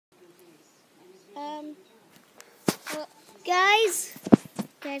Guys,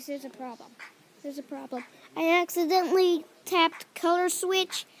 there's a problem. I accidentally tapped color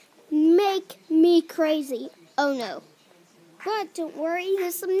switch. Make me crazy. Oh no. But don't worry,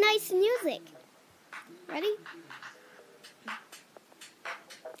 there's some nice music. Ready?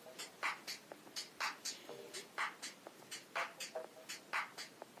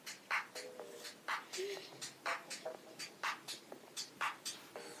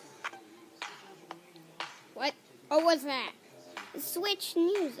 What? Oh, what's that? Switch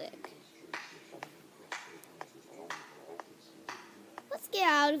music. Let's get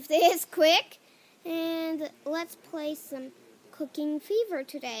out of this quick and let's play some Cooking Fever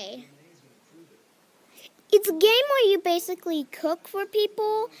today. It's a game where you basically cook for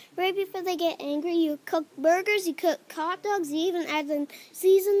people right before they get angry. You cook burgers, you cook hot dogs, you even add them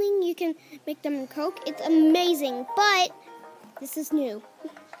seasoning. You can make them in Coke. It's amazing, but this is new.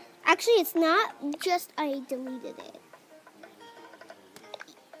 Actually, it's not, just I deleted it.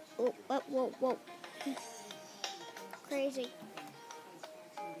 Whoa. Crazy.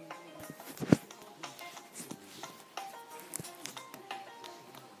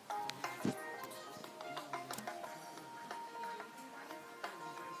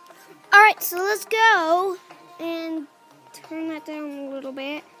 Alright, so let's go and turn that down a little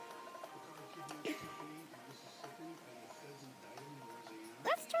bit.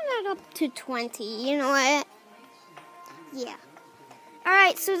 Let's turn that up to 20, you know what? Yeah.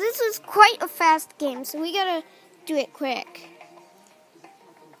 Alright, so this is quite a fast game, so we gotta do it quick.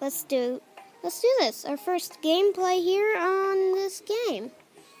 Let's do this. Our first gameplay here on this game.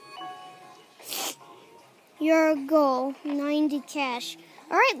 Your goal, 90 cash.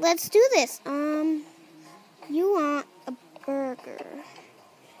 Alright, let's do this. You want a burger.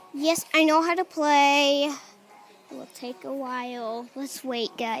 Yes, I know how to play. It will take a while. Let's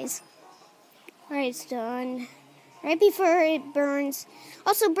wait, guys. Alright, it's done. Right before it burns.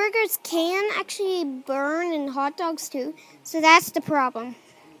 Also, burgers can actually burn and hot dogs too. So that's the problem.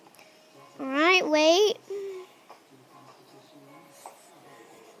 Alright, wait.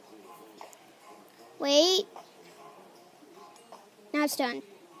 Wait. Now it's done.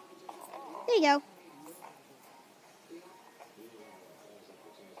 There you go.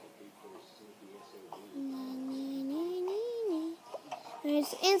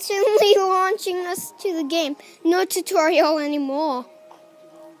 It's instantly launching us to the game. No tutorial anymore.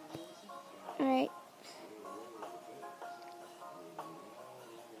 Alright.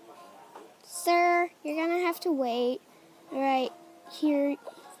 Sir, you're gonna have to wait. Alright, here.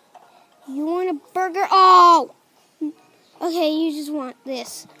 You want a burger? Oh! Okay, you just want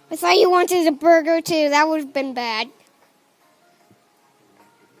this. I thought you wanted a burger too. That would have been bad.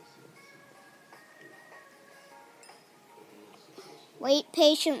 Wait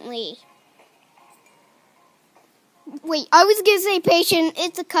patiently. Wait, I was going to say patient.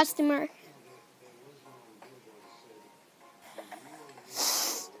 It's a customer.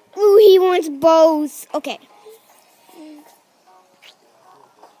 Ooh, he wants both. Okay.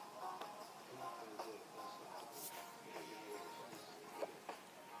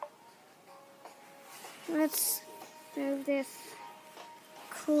 Let's move this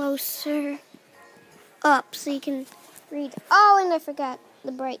closer up so you can read. Oh, and I forgot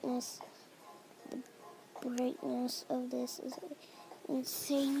the brightness. The brightness of this is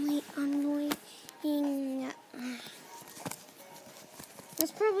insanely annoying.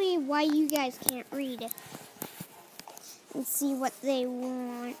 That's probably why you guys can't read and see what they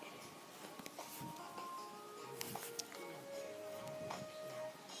want.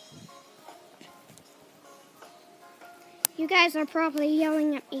 You guys are probably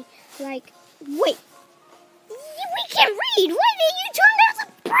yelling at me like, wait, we can't read. Why didn't you turn down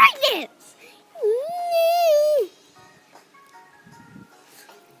the brightness?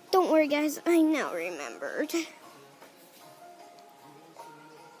 Don't worry, guys. I now remembered.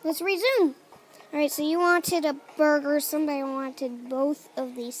 Let's resume. Alright, so you wanted a burger. Somebody wanted both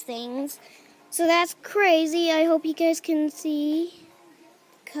of these things. So that's crazy. I hope you guys can see.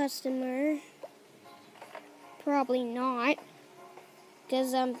 Customer. Probably not.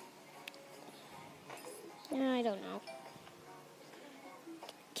 Because, I don't know.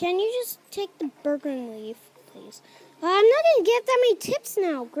 Can you just take the burger and leave, please? I'm not going to get that many tips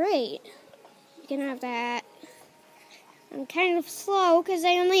now. Great. You can have that. I'm kind of slow because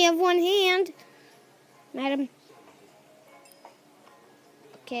I only have one hand. Madam.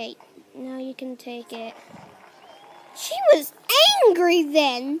 Okay, now you can take it. She was angry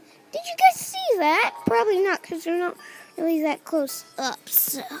then. Did you guys see that? Probably not because they're not really that close up.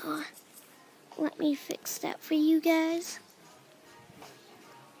 So, let me fix that for you guys.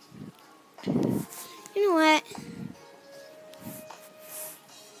 You know what?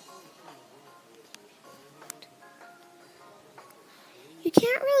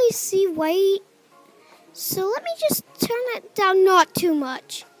 white. So let me just turn it down, not too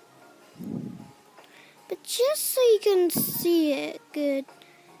much. But just so you can see it good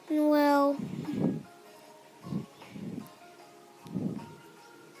and well.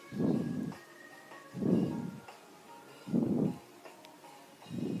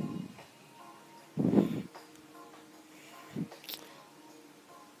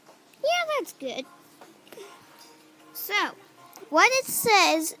 Yeah, that's good. So, what it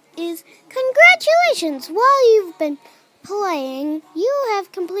says is, congratulations! While you've been playing, you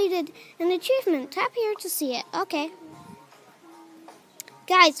have completed an achievement. Tap here to see it. Okay.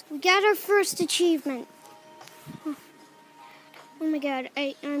 Guys, we got our first achievement. Oh my god,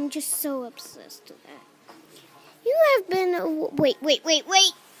 I'm just so obsessed with that. You have been... Wait. Wait.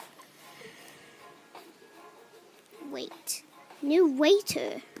 New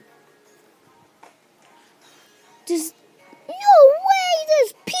waiter. No way,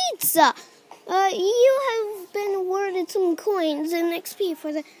 there's pizza! You have been awarded some coins and XP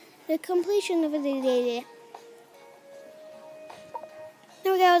for the completion of the day.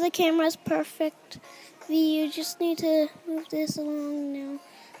 There we go, the camera's perfect. You just need to move this along now.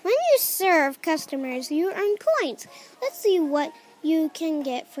 When you serve customers, you earn coins. Let's see what you can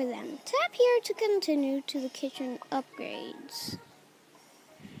get for them. Tap here to continue to the kitchen upgrades.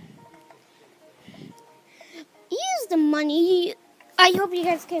 Use the money. I hope you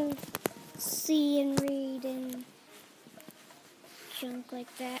guys can see and read and junk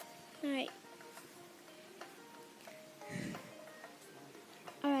like that. Alright.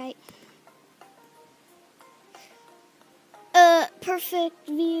 Perfect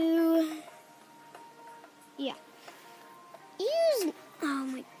view. Yeah. Use. Oh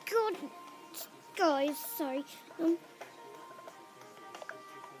my god. Guys, sorry.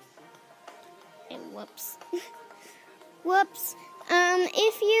 And whoops. Whoops.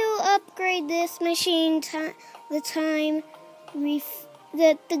 If you upgrade this machine, the time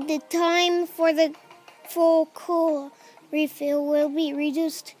for the full cola refill will be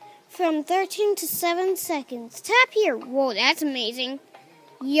reduced from 13 to 7 seconds. Tap here. Whoa, that's amazing.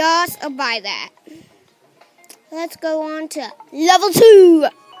 Yes, I'll buy that. Let's go on to level 2.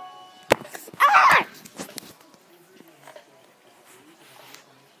 Ah!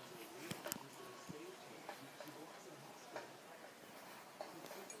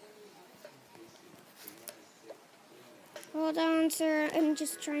 Hold on, sir. I'm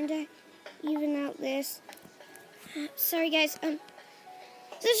just trying to even out this. Sorry, guys.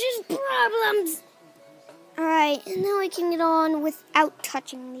 There's just problems. Alright, and now I can get on without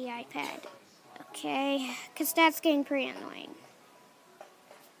touching the iPad. Okay, because that's getting pretty annoying.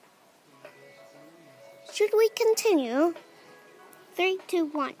 Should we continue? 3, 2,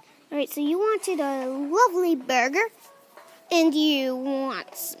 1. Alright, so you wanted a lovely burger, and you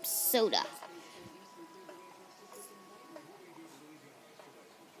want some soda.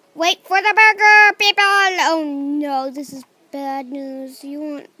 Wait for the burger, people! Oh no, this is bad news. You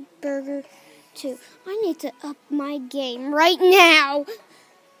want burger too. I need to up my game right now.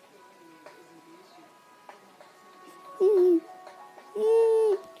 And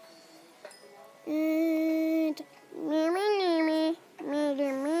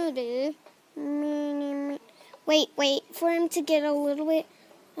wait for him to get a little bit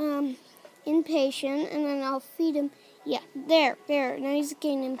impatient, and then I'll feed him. Yeah, there. Now he's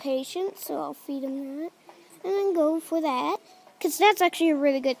getting impatient, so I'll feed him that. And then go for that, because that's actually a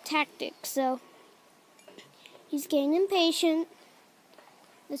really good tactic. So he's getting impatient.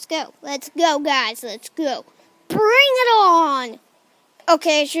 Let's go, guys. Let's go. Bring it on.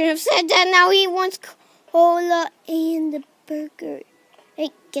 Okay, I should have said that. Now he wants cola and the burger. Hey,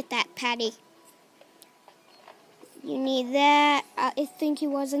 get that, Patty. You need that. I think he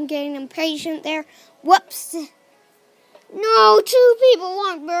wasn't getting impatient there. Whoops. No, 2 people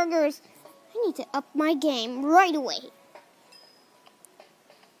want burgers. I need to up my game right away.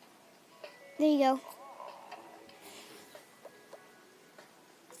 There you go.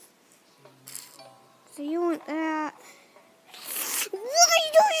 So you want that. Why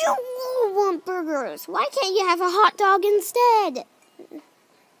do you want burgers? Why can't you have a hot dog instead?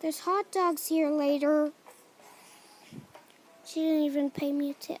 There's hot dogs here later. She didn't even pay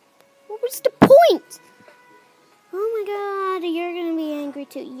me a tip. What was the point? Oh my god, you're gonna be angry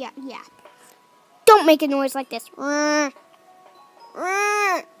too. Yeah. Don't make a noise like this.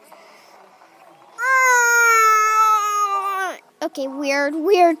 Okay,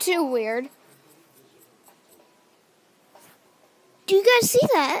 weird, too weird. Do you guys see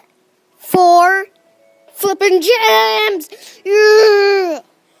that? 4 flipping gems! Yeah!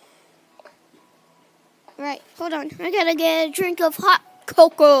 Right, hold on. I gotta get a drink of hot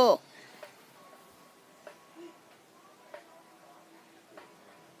cocoa.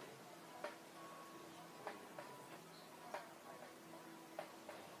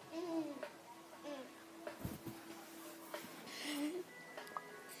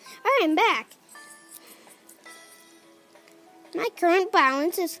 I'm back. My current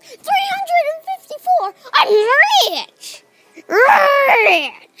balance is 354. I'm rich!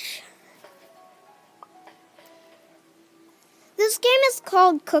 Rich! This game is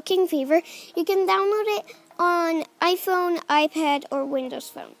called Cooking Fever. You can download it on iPhone, iPad, or Windows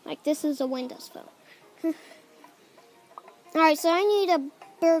Phone. Like, this is a Windows phone. Alright, so I need a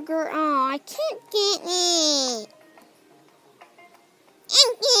burger. Oh, I can't get it.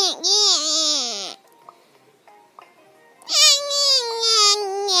 I can't get it.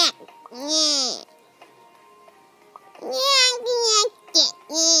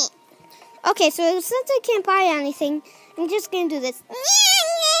 Okay, so since I can't buy anything, I'm just going to do this.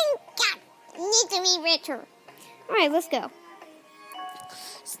 Need to be richer. Alright, let's go. Not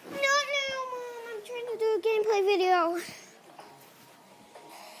now, Mom. I'm trying to do a gameplay video.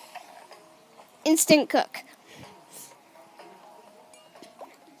 Instant cook.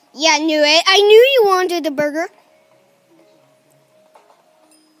 Yeah, I knew it. I knew you wanted a burger.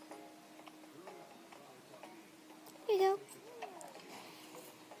 Here you go.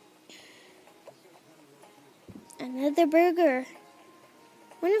 Another burger.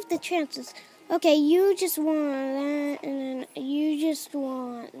 One of the chances. Okay, you just want that, and then you just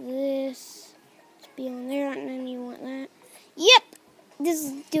want this to be on there, and then you want that. Yep! This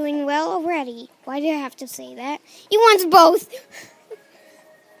is doing well already. Why do I have to say that? He wants both!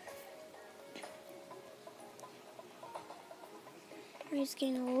 I'm just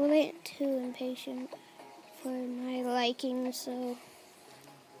getting a little bit too impatient for my liking, so...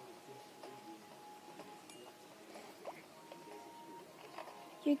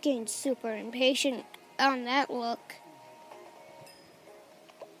 You're getting super impatient on that look.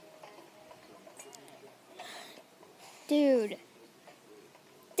 Dude.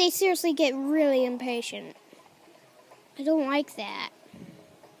 They seriously get really impatient. I don't like that.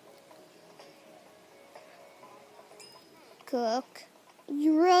 Cook.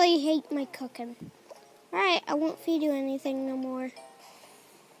 You really hate my cooking. Alright, I won't feed you anything no more.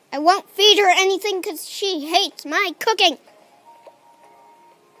 I won't feed her anything because she hates my cooking.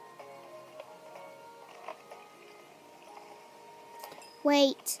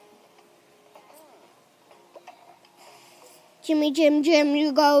 Wait. Jimmy Jim Jim,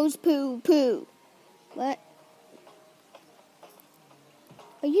 you goes poo poo. What?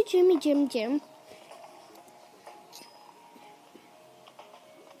 Are you Jimmy Jim Jim?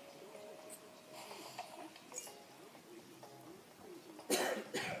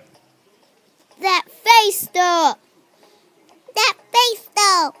 That face though. That face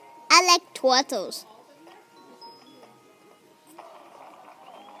though. I like turtles.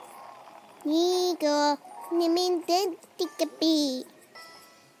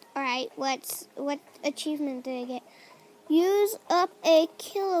 Alright, what achievement did I get? Use up a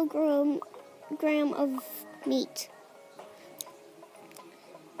kilogram of meat.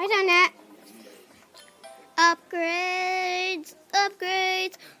 I done that. Upgrades.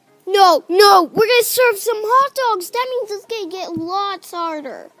 No, we're gonna serve some hot dogs. That means it's gonna get lots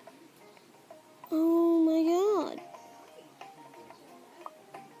harder. Oh my god.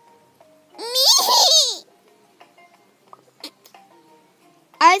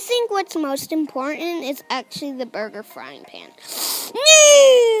 I think what's most important is actually the burger frying pan.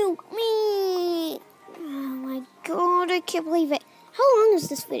 No! Me! Oh my god, I can't believe it. How long is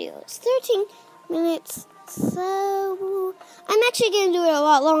this video? It's 13 minutes, so I'm actually going to do it a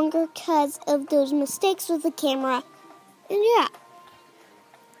lot longer because of those mistakes with the camera. And yeah,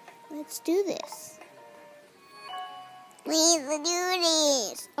 let's do this. Please do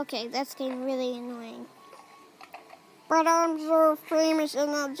this. Okay, that's getting really annoying. But I'm so famous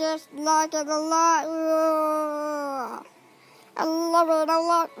and I just like it a lot. I love it a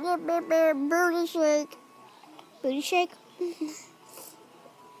lot. Booty shake. Booty shake?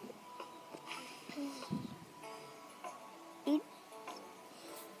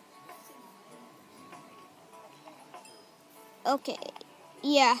 Okay.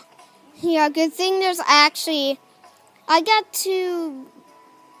 Yeah, good thing there's actually... I got to...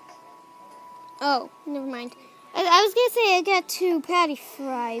 Oh, never mind. I was going to say I got 2 patty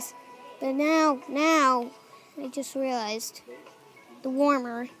fries, but now, I just realized the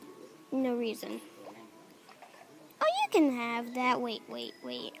warmer, no reason. Oh, you can have that. Wait.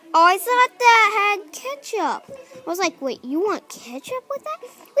 Oh, I thought that had ketchup. I was like, wait, you want ketchup with that?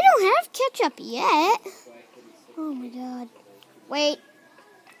 We don't have ketchup yet. Oh, my God. Wait.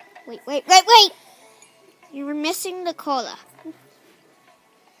 You were missing the cola.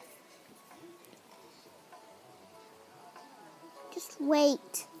 Just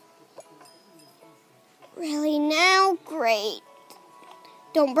wait. Really now? Great.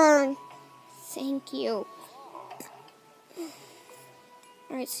 Don't burn. Thank you.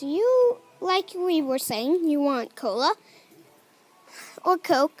 Alright, so you, like we were saying, you want cola or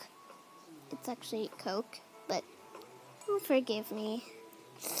Coke. It's actually Coke, but forgive me.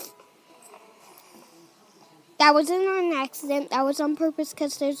 That wasn't an accident. That was on purpose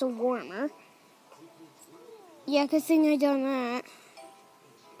because there's a warmer. Yeah, good thing I done that.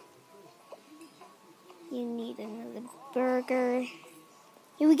 You need another burger.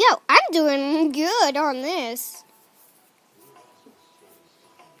 Here we go. I'm doing good on this.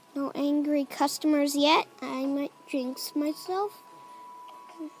 No angry customers yet. I might jinx myself.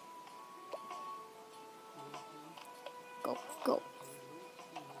 Go, go.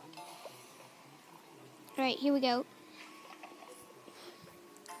 Alright, here we go.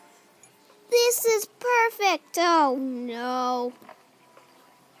 This is perfect. Oh, no.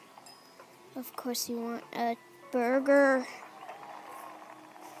 Of course you want a burger.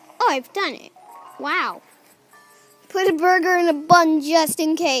 Oh, I've done it. Wow. Put a burger in a bun just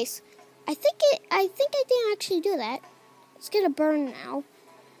in case. I think I didn't actually do that. It's gonna burn now.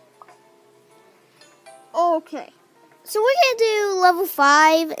 Okay. So we're gonna do level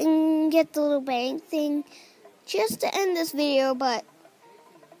 5 and get the little bank thing just to end this video, but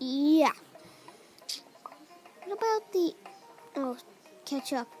yeah. What about the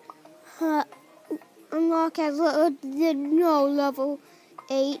catch up. Unlock as level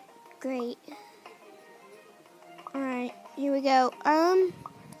 8. Great. Alright, here we go.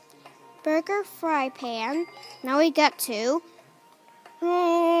 Burger fry pan. Now we got 2.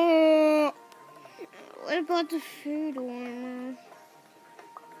 What about the food warmer?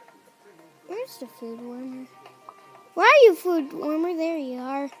 Where's the food warmer? Where are you, food warmer? There you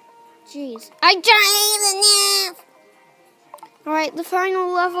are. Jeez. I tried enough! Alright, the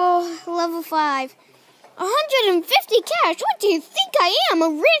final level 5. 150 cash? What do you think I am, a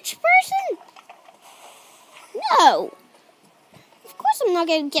rich person? No. Of course I'm not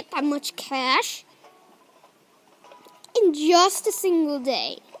going to get that much cash in just a single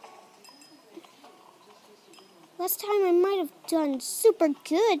day. Last time I might have done super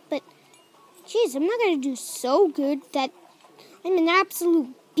good, but geez, I'm not going to do so good that I'm an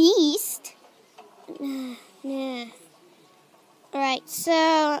absolute beast. Nah. Alright,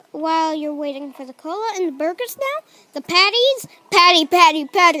 so while you're waiting for the cola and the burgers now, the patties, patty.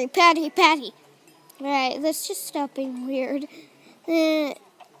 Alright, let's just stop being weird.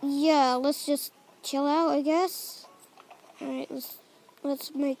 Yeah, let's just chill out, I guess. Alright,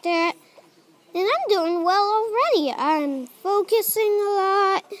 let's make that. And I'm doing well already. I'm focusing a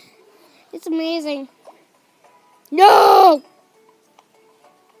lot. It's amazing. No!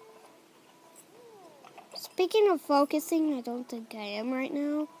 Speaking of focusing, I don't think I am right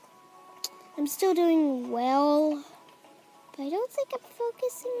now. I'm still doing well, but I don't think I'm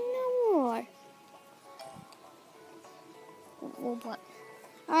focusing no more. Oh, but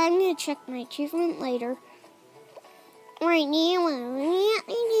I'm going to check my achievement later. Right now,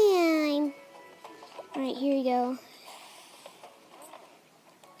 Alright, here we go.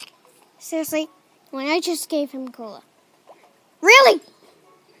 Seriously, when I just gave him cola. Really?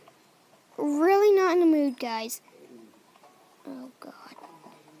 Really not in the mood, guys. Oh, God.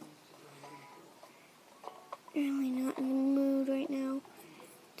 Really not in the mood right now.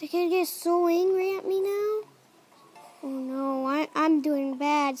 They're going to get so angry at me now. Oh, no, I'm doing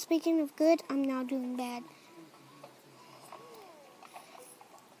bad. Speaking of good, I'm now doing bad.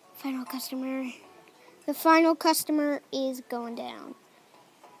 Final customer. The final customer is going down.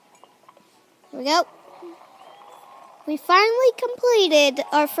 Here we go. We finally completed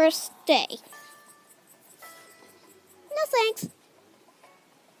our first day. No thanks.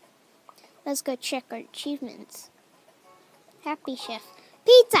 Let's go check our achievements. Happy Chef.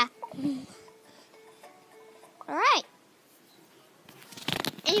 Pizza! Alright.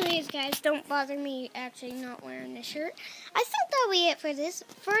 Anyways, guys, don't bother me actually not wearing this shirt. I think that'll be it for this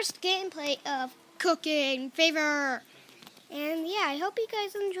first gameplay of Cooking Fever. And yeah, I hope you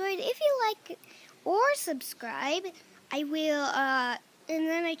guys enjoyed. If you like or subscribe, I will, and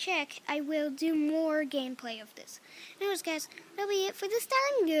then I will do more gameplay of this. Anyways, guys, that'll be it for this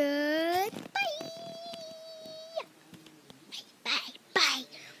time. Goodbye.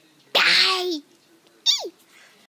 Bye.